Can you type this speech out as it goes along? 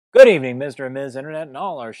Good evening, Mr. and Ms. Internet and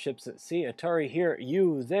all our ships at sea. Atari here,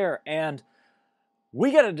 you there, and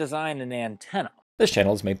we gotta design an antenna. This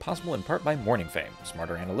channel is made possible in part by Morning Fame,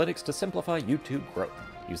 smarter analytics to simplify YouTube growth.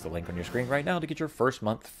 Use the link on your screen right now to get your first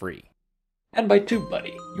month free. And by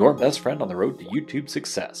TubeBuddy, your best friend on the road to YouTube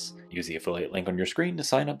success. Use the affiliate link on your screen to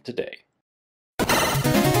sign up today.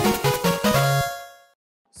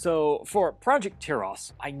 So for Project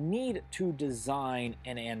TIROS, I need to design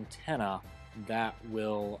an antenna that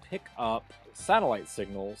will pick up satellite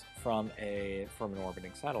signals from an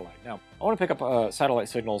orbiting satellite. Now, I want to pick up satellite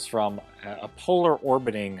signals from a polar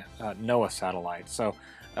orbiting NOAA satellite. So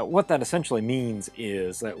what that essentially means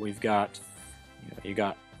is that we've got, you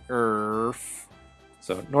got Earth,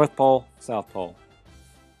 so North Pole, South Pole,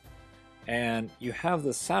 and you have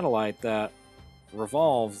the satellite that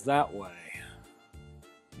revolves that way,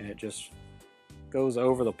 and it just goes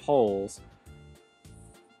over the poles,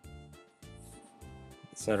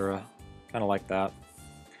 etc., kind of like that.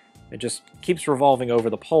 It just keeps revolving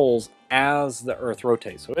over the poles as the Earth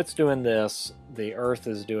rotates. So it's doing this, the Earth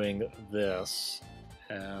is doing this,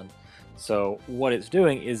 and so what it's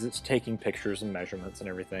doing is it's taking pictures and measurements and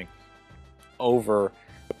everything over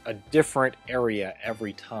a different area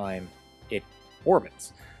every time it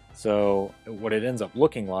orbits. So what it ends up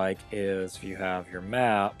looking like is, if you have your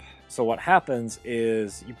map, so what happens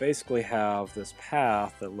is you basically have this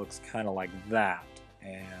path that looks kind of like that,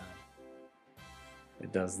 and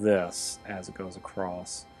it does this as it goes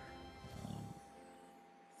across.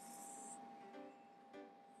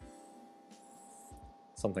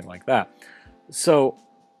 Something like that. So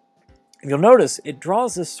you'll notice it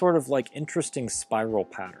draws this sort of like interesting spiral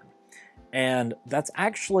pattern. And that's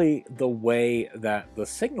actually the way that the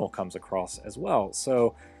signal comes across as well.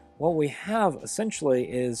 So what we have essentially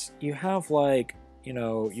is you have, like,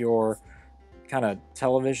 your kind of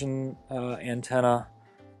television antenna,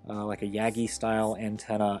 like a Yagi style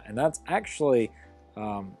antenna, and that's actually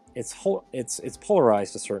it's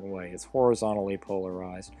polarized a certain way. It's horizontally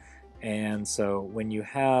polarized. And so when you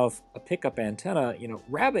have a pickup antenna,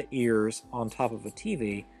 rabbit ears on top of a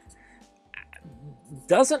TV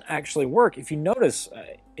doesn't actually work. If you notice,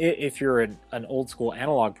 if you're an old school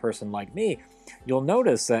analog person like me, you'll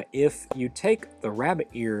notice that if you take the rabbit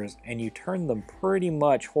ears and you turn them pretty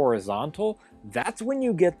much horizontal, that's when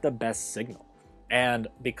you get the best signal. And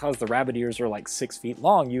because the rabbit ears are like 6 feet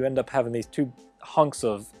long, you end up having these two hunks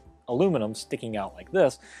of aluminum sticking out like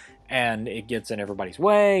this, and it gets in everybody's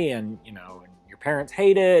way, and and your parents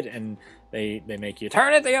hate it, and they make you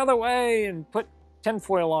turn it the other way and put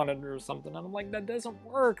tinfoil on it or something. And I'm like, that doesn't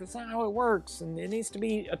work. That's not how it works, and it needs to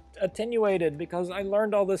be attenuated, because I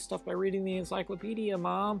learned all this stuff by reading the encyclopedia,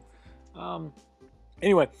 Mom.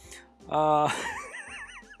 Anyway, gosh,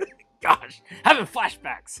 having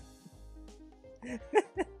flashbacks.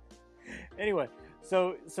 Anyway,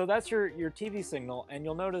 so that's your TV signal, and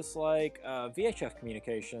you'll notice, like, VHF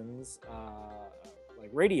communications,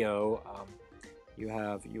 like radio, you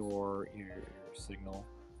have your signal,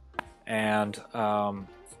 and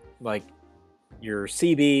like your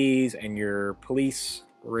CBs and your police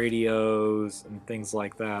radios and things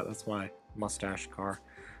like that. That's my mustache car.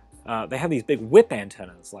 They have these big whip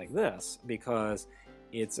antennas like this, because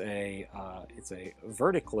it's a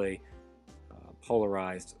vertically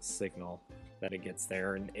polarized signal that it gets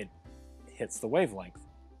there, and it hits the wavelength.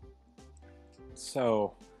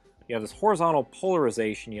 So you have this horizontal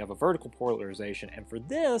polarization, you have a vertical polarization, and for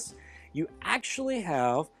this you actually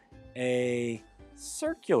have a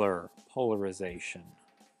circular polarization.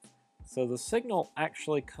 So the signal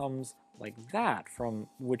actually comes like that from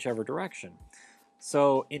whichever direction.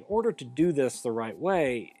 So in order to do this the right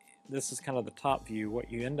way, this is kind of the top view,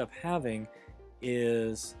 what you end up having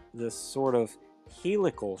is this sort of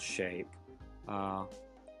helical shape. If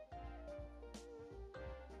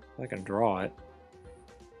I can draw it,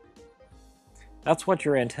 that's what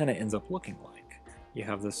your antenna ends up looking like. You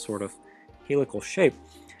have this sort of helical shape,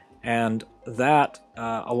 and that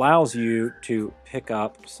allows you to pick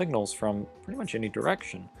up signals from pretty much any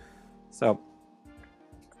direction. So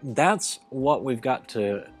that's what we've got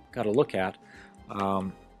to look at.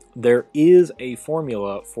 There is a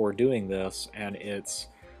formula for doing this, and it's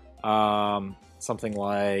something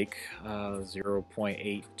like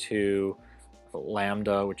 0.82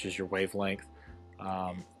 lambda, which is your wavelength,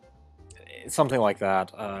 something like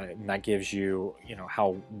that, and that gives you,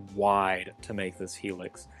 how wide to make this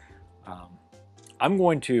helix. I'm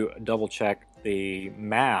going to double check the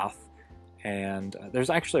math, and there's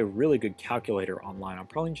actually a really good calculator online. I'm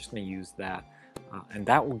probably just going to use that, and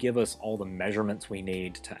that will give us all the measurements we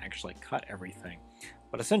need to actually cut everything.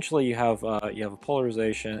 But essentially, you have a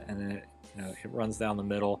polarization, and then You know, it runs down the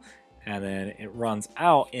middle, and then it runs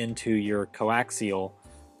out into your coaxial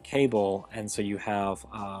cable, and so you have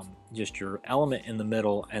just your element in the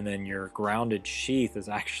middle, and then your grounded sheath is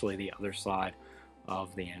actually the other side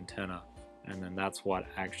of the antenna, and then that's what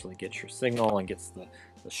actually gets your signal and gets the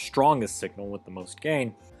strongest signal with the most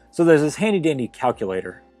gain. So there's this handy dandy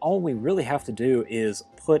calculator. All we really have to do is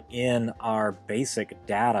put in our basic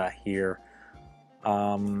data here.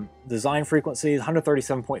 Design frequency is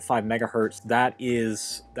 137.5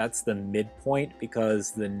 megahertz. That's the midpoint,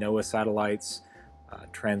 because the NOAA satellites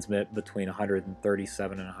transmit between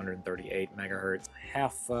 137 and 138 megahertz.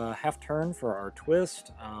 Half turn for our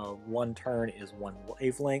twist. 1 turn is 1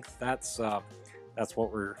 wavelength. That's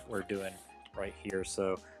what we're doing right here.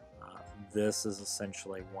 So this is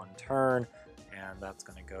essentially 1 turn, and that's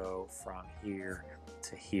going to go from here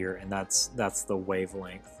to here, and that's the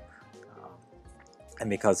wavelength. And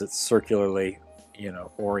because it's circularly, you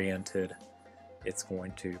know, oriented, it's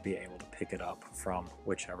going to be able to pick it up from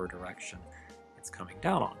whichever direction it's coming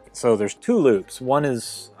down on. So there's 2 loops.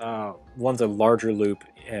 One's a larger loop,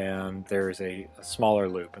 and there's a smaller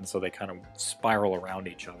loop, and so they kind of spiral around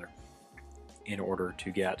each other in order to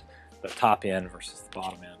get the top end versus the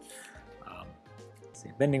bottom end. Let's see,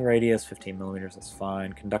 bending radius 15 millimeters, that's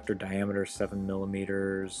fine. Conductor diameter 7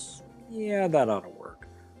 millimeters. Yeah, that ought to work.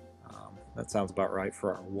 That sounds about right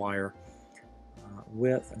for our wire.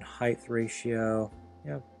 Width and height ratio,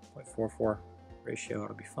 yeah, 0.44 ratio ought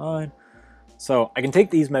to be fine. So I can take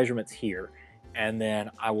these measurements here, and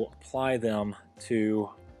then I will apply them to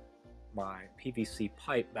my PVC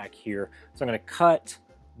pipe back here. So I'm going to cut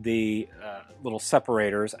the little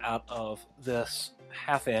separators out of this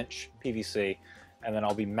 1/2-inch PVC, and then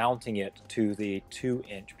I'll be mounting it to the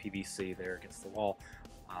 2-inch PVC there against the wall.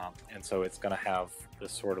 And so it's going to have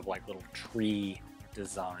this sort of like little tree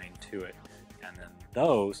design to it. And then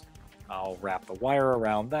those, I'll wrap the wire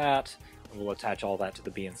around that, and we'll attach all that to the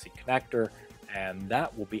BNC connector, and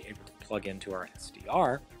that will be able to plug into our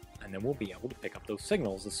SDR, and then we'll be able to pick up those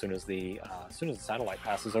signals as soon as the satellite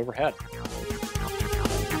passes overhead.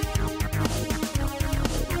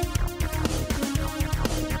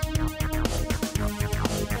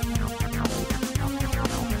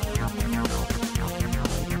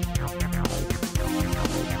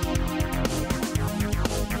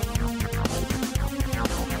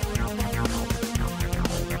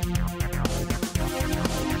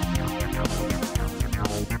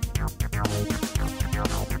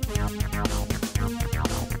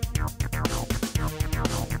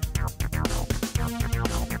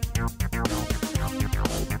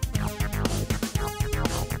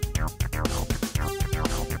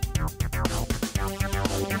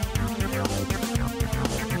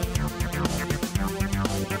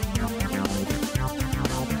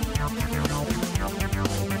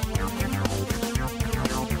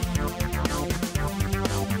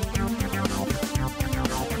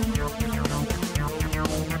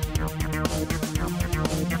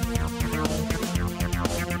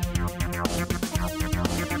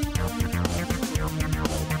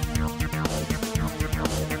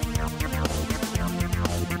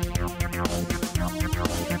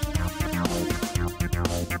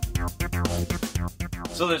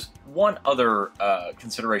 So there's one other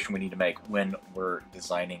consideration we need to make when we're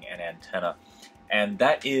designing an antenna, and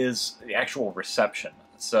that is the actual reception.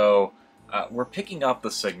 So we're picking up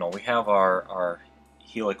the signal. We have our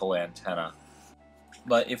helical antenna,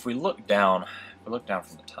 but if we look down, from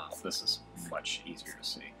the top, this is much easier to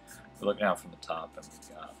see. We look down from the top, and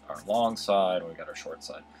we've got our long side, and we've got our short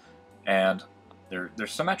side, and they're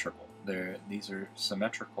symmetrical. These are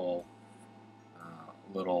symmetrical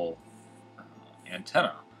little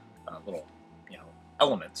antenna, little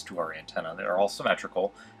elements to our antenna. They're all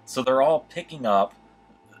symmetrical, so they're all picking up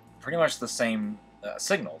pretty much the same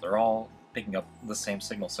signal. They're all picking up the same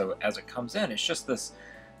signal. So as it comes in, it's just this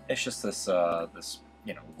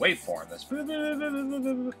waveform, this,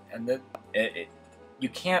 and that you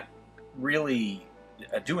can't really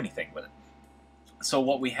do anything with it. So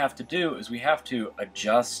what we have to do is we have to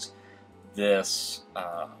adjust this.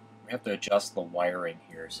 We have to adjust the wiring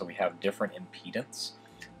here so we have different impedance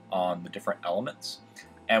on the different elements.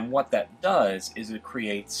 And what that does is it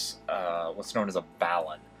creates what's known as a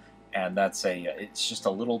balun, and it's just a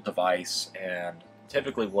little device, and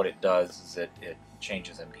typically what it does is it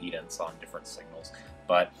changes impedance on different signals.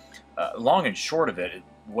 But long and short of it,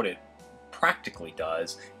 what it practically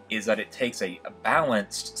does is that it takes a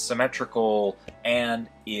balanced, symmetrical, and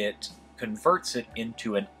it converts it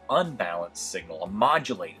into an unbalanced signal, a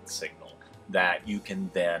modulated signal that you can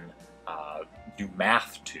then do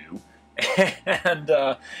math to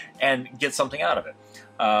and get something out of it.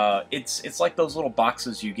 It's like those little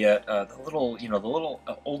boxes you get, the little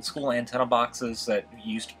old school antenna boxes that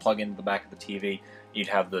you used to plug into the back of the TV. You'd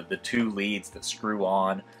have the two leads that screw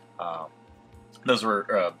on. Those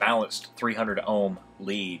were balanced 300 ohm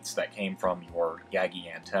leads that came from your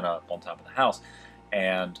Yagi antenna up on top of the house,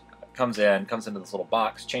 and comes into this little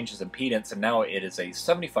box, changes impedance, and now it is a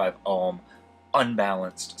 75 ohm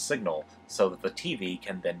unbalanced signal, so that the TV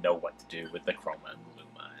can then know what to do with the chroma and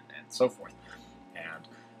luma and so forth. And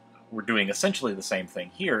we're doing essentially the same thing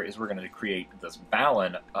here. Is we're going to create this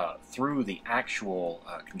balun through the actual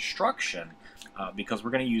construction, because we're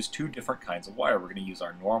going to use two different kinds of wire. We're going to use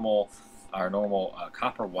our normal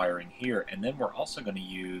copper wiring here, and then we're also going to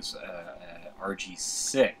use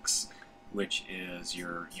RG6, which is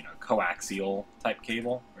your coaxial type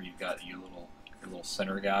cable, where you've got your little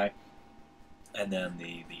center guy, and then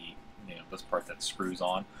the this part that screws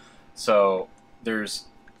on. So there's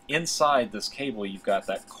inside this cable you've got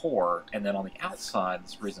that core, and then on the outside,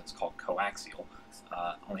 this reason it's called coaxial.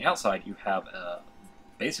 On the outside you have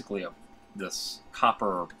basically this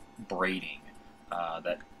copper braiding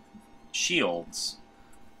that shields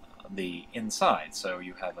the inside. So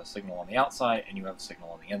you have a signal on the outside and you have a signal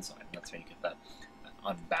on the inside, and that's how you get that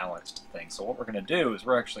unbalanced thing. So what we're going to do is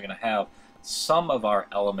we're actually going to have some of our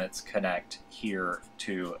elements connect here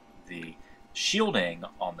to the shielding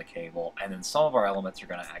on the cable, and then some of our elements are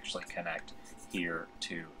going to actually connect here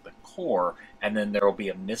to the core, and then there will be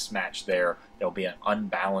a mismatch there. There'll be an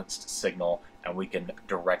unbalanced signal, and we can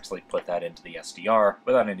directly put that into the SDR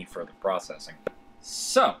without any further processing.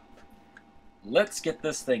 So let's get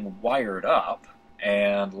this thing wired up,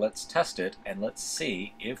 and let's test it, and let's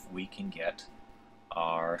see if we can get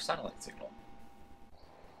our satellite signal.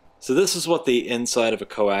 So this is what the inside of a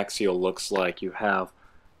coaxial looks like. You have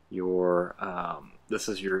your, this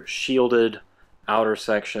is your shielded outer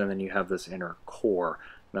section, and then you have this inner core.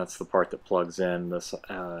 And that's the part that plugs in. This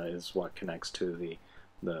is what connects to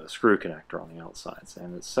the screw connector on the outsides,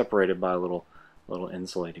 and it's separated by a little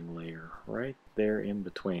insulating layer right there in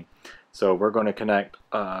between. So we're going to connect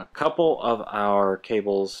a couple of our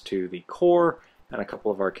cables to the core and a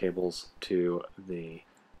couple of our cables to the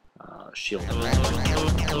shield.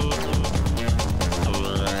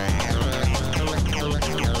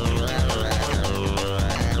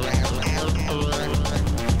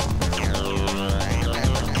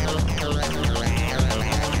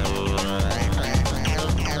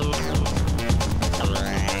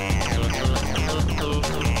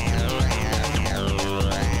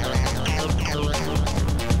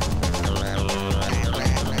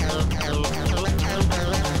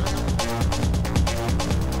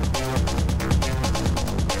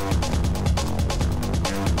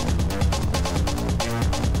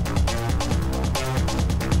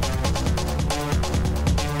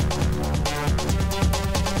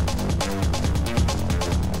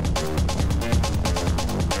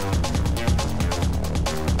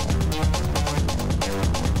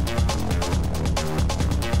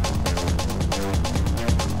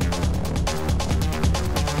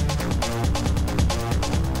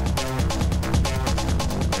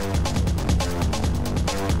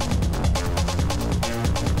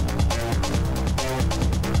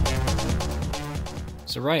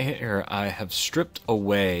 So right here, I have stripped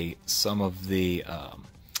away some of the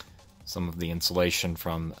insulation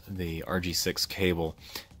from the RG6 cable,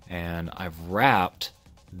 and I've wrapped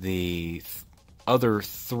the other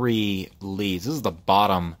three leads. This is the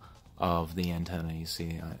bottom of the antenna. You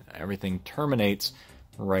see, everything terminates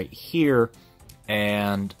right here,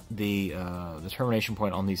 and the termination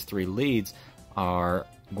point on these three leads are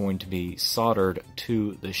going to be soldered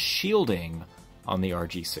to the shielding on the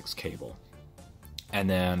RG6 cable. And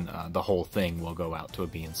then the whole thing will go out to a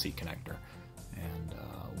BNC connector, and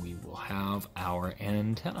we will have our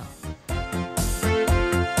antenna.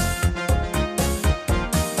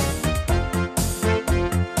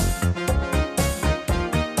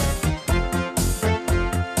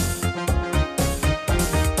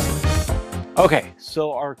 Okay,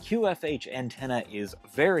 so our QFH antenna is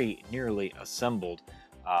very nearly assembled.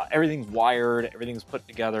 Everything's wired, everything's put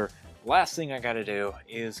together. Last thing I got to do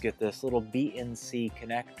is get this little BNC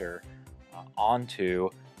connector onto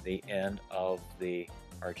the end of the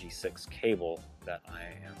RG6 cable that I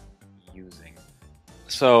am using.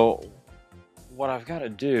 So what I've got to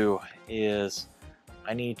do is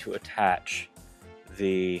I need to attach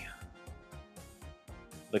the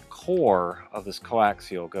core of this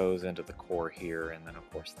coaxial goes into the core here, and then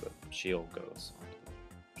of course the shield goes onto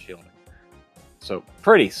the shielding. So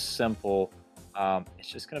pretty simple. It's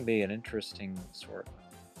just going to be an interesting sort of...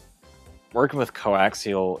 Working with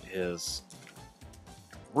coaxial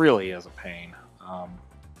really is a pain.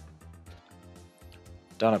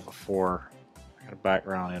 done it before. I got a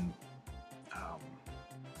background in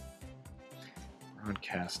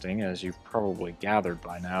broadcasting, as you've probably gathered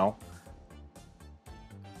by now.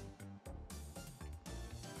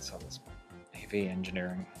 So this AV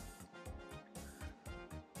engineering.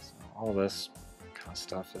 So all this kind of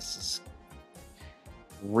stuff, this is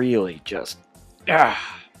really just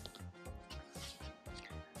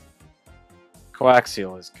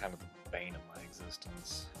coaxial is kind of the bane of my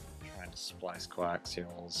existence. I'm trying to splice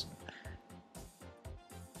coaxials, and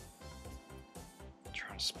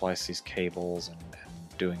trying to splice these cables, and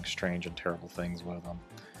doing strange and terrible things with them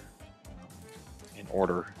in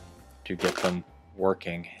order to get them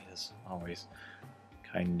working is always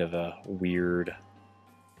kind of a weird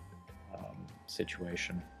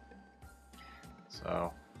situation.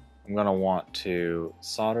 So I'm going to want to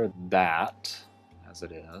solder that as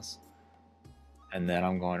it is, and then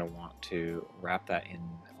I'm going to want to wrap that in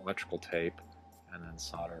electrical tape and then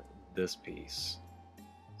solder this piece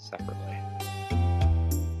separately.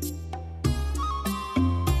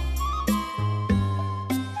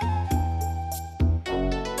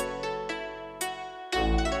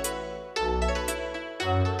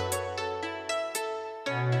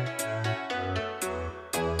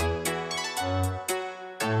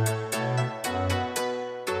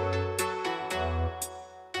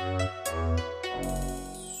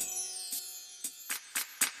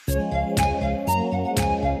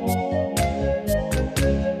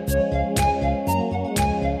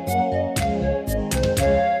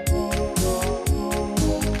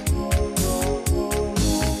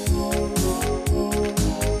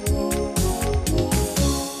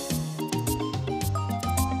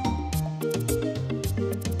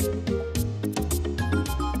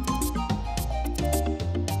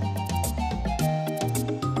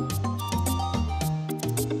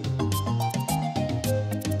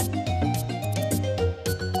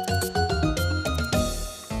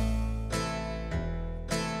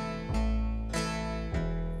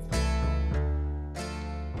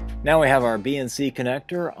 Now we have our BNC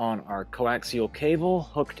connector on our coaxial cable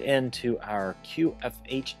hooked into our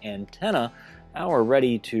QFH antenna. Now we're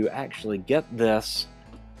ready to actually get this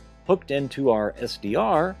hooked into our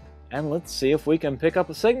SDR, and let's see if we can pick up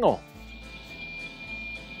a signal.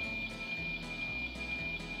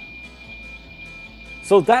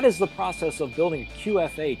 So that is the process of building a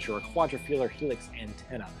QFH, or a quadrifilar helix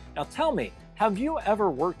antenna. Now tell me, have you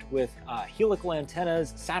ever worked with helical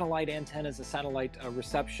antennas, satellite antennas, a satellite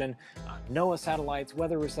reception, NOAA satellites,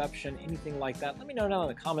 weather reception, anything like that? Let me know down in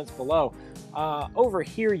the comments below. Over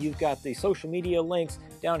here you've got the social media links.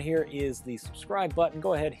 Down here is the subscribe button.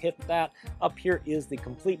 Go ahead, hit that. Up here is the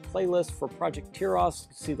complete playlist for Project TIROS. You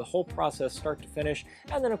can see the whole process start to finish.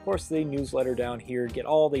 And then of course the newsletter down here. Get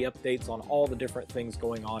all the updates on all the different things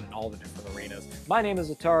going on in all the different arenas. My name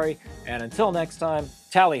is Atari, and until next time,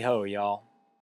 tally ho, y'all.